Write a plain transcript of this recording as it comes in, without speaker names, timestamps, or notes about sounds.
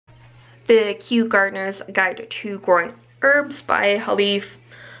The Kew Gardener's Guide to Growing Herbs by Holly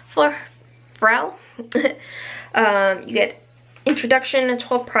Farrell. You get introduction,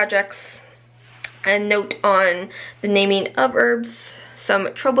 12 projects, a note on the naming of herbs, some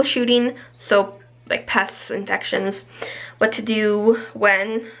troubleshooting, so like pests, infections, what to do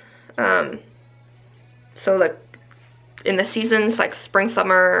when, so like in the seasons like spring,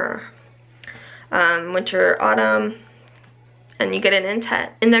 summer, winter, autumn, and you get an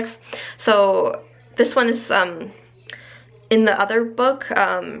index. So this one is in the other book,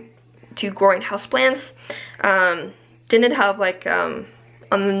 to growing houseplants, didn't have like on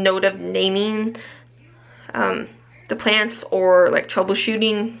the note of naming the plants or like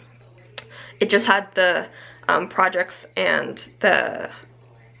troubleshooting. It just had the projects and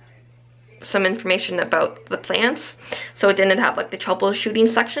some information about the plants, so it didn't have like the troubleshooting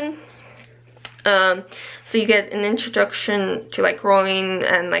section. So you get an introduction to like growing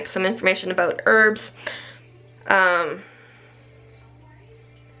and like some information about herbs.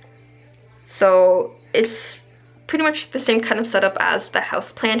 So it's pretty much the same kind of setup as the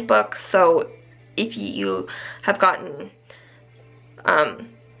houseplant book. So if you have gotten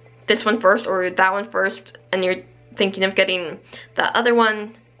this one first or that one first and you're thinking of getting the other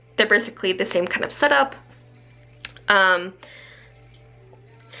one, they're basically the same kind of setup.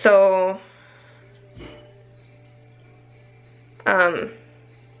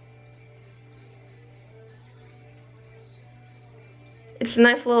 It's a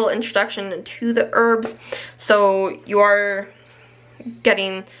nice little introduction to the herbs. So you are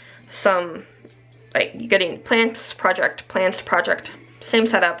getting some, like, you're getting plants project, same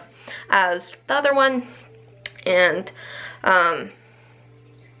setup as the other one, and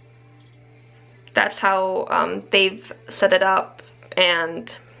that's how they've set it up.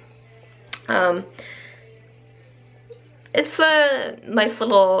 And it's a nice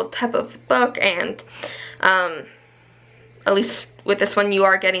little type of book, and at least with this one you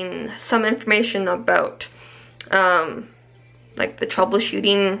are getting some information about like the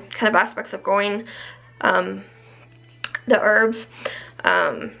troubleshooting kind of aspects of growing the herbs,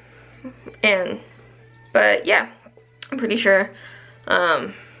 but yeah, I'm pretty sure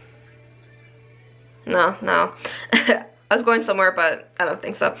no I was going somewhere, but I don't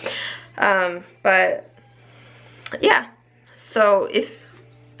think so. But yeah, so if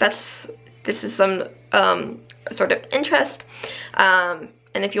this is some sort of interest, and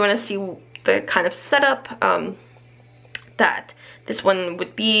if you want to see the kind of setup that this one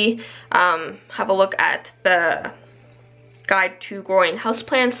would be, have a look at the Guide to Growing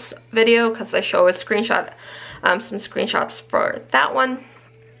Houseplants video, because I show a screenshot, some screenshots for that one.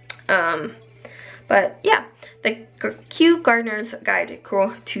 But yeah, the Kew Gardener's Guide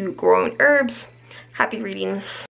to Growing Herbs. Happy readings.